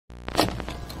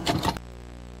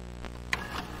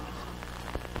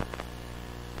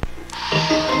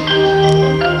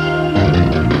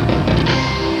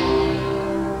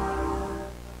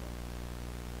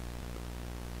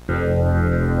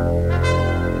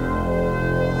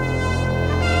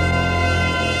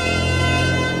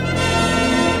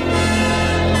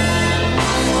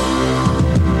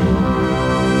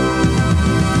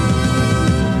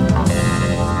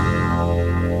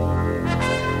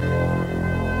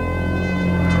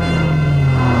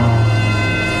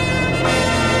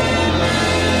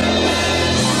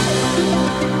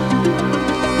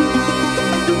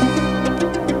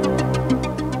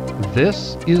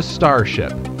This is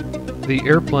Starship, the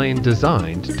airplane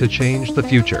designed to change the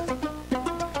future.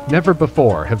 Never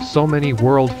before have so many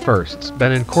world firsts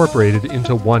been incorporated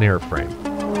into one airframe.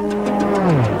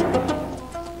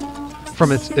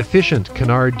 From its efficient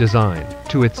canard design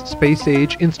to its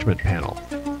space-age instrument panel,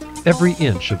 every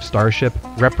inch of Starship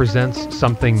represents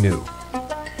something new.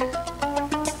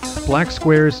 Black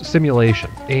Square's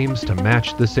simulation aims to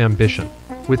match this ambition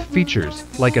with features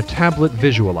like a tablet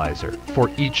visualizer for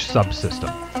each subsystem.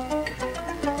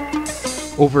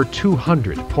 Over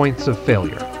 200 points of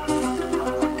failure,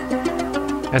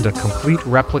 and a complete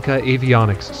replica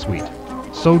avionics suite,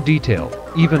 so detailed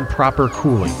even proper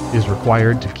cooling is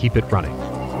required to keep it running.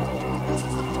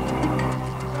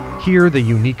 Hear the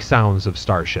unique sounds of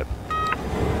Starship,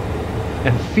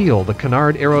 and feel the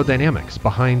canard aerodynamics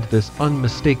behind this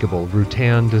unmistakable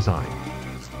Rutan design.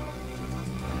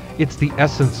 It's the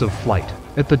essence of flight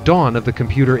at the dawn of the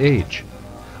computer age,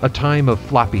 a time of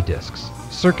floppy disks,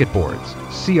 circuit boards,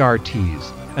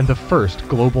 CRTs, and the first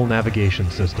global navigation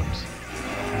systems.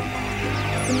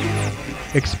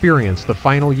 Experience the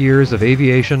final years of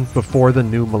aviation before the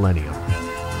new millennium.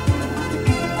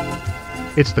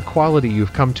 It's the quality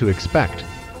you've come to expect,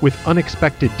 with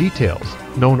unexpected details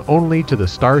known only to the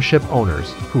Starship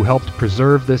owners who helped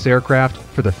preserve this aircraft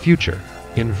for the future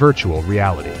in virtual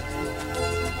reality.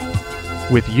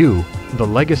 With you, the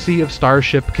legacy of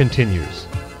Starship continues.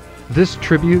 This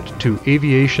tribute to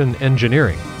aviation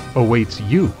engineering awaits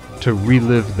you to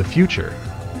relive the future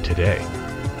today.